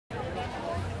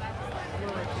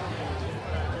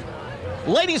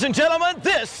Ladies and gentlemen,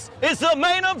 this is the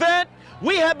main event.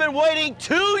 We have been waiting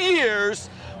 2 years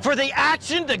for the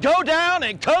action to go down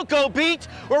in Cocoa Beach.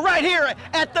 We're right here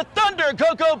at the Thunder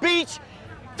Cocoa Beach.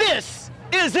 This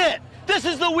is it. This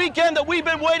is the weekend that we've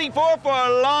been waiting for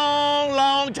a long,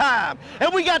 long time.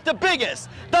 And we got the biggest,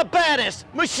 the baddest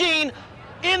machine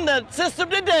in the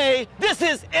system today. This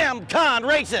is M-Con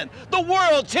Racing. The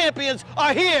world champions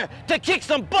are here to kick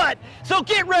some butt. So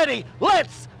get ready.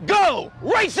 Let's go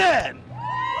racing.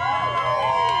 What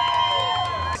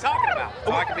are you talking about?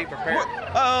 So I can be prepared.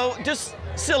 Oh, just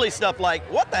silly stuff like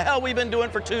what the hell we've been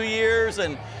doing for 2 years,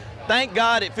 and thank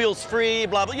God it feels free,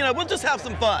 blah, blah. You know, we'll just have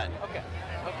some fun. Okay.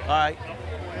 All right.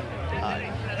 All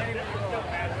right.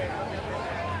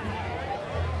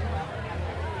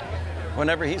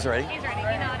 Whenever he's ready. He's ready.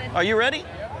 He nodded. Are you ready?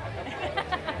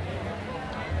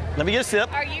 Let me get a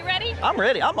sip. Are you ready? I'm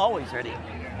ready. I'm always ready.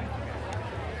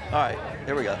 All right.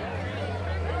 Here we go.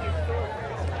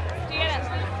 Do you get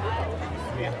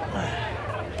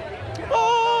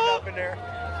Oh, Up in there.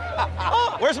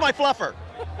 oh, where's my fluffer?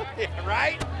 Yeah,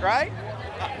 right? Right?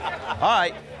 All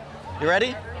right. You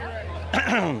ready?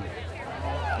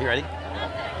 You ready?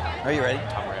 Are you ready?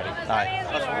 I'm ready. All right.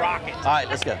 Let's rock it. All right,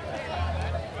 let's go.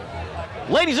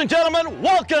 Ladies and gentlemen,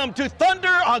 welcome to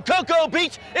Thunder on Cocoa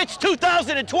Beach. It's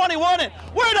 2021, and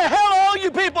where the hell are all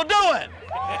you people doing?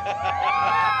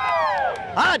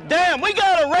 Ah, damn, we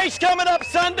got a race coming up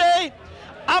Sunday.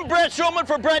 I'm Brett Schulman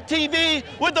for Brett TV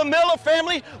with the Miller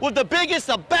family with the biggest,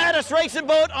 the baddest racing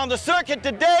boat on the circuit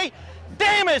today.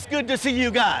 Damn, it's good to see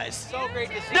you guys. So great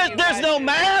to see you. There's no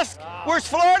mask. Where's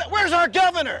Florida? Where's our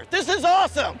governor? This is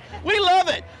awesome. We love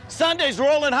it. Sunday's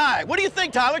rolling high. What do you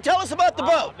think, Tyler? Tell us about the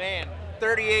boat. Man,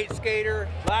 38 skater.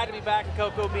 Glad to be back in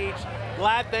Cocoa Beach.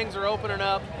 Glad things are opening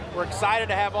up. We're excited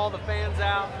to have all the fans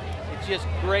out. It's just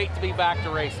great to be back to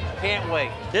racing. Can't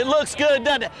wait. It looks good,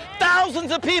 doesn't it?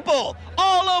 Thousands of people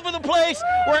all over the place.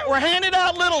 We're handing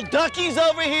out little duckies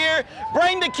over here.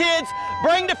 Bring the kids,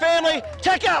 bring the family.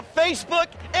 Check out Facebook,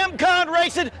 M-Con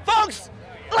Racing. Folks,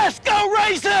 let's go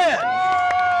racing!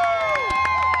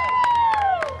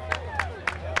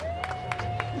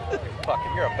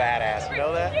 Fucking, you're a badass. You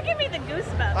know that? You give me the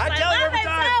goosebumps. I tell you love every it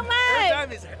time. so much.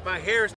 Every time my hair's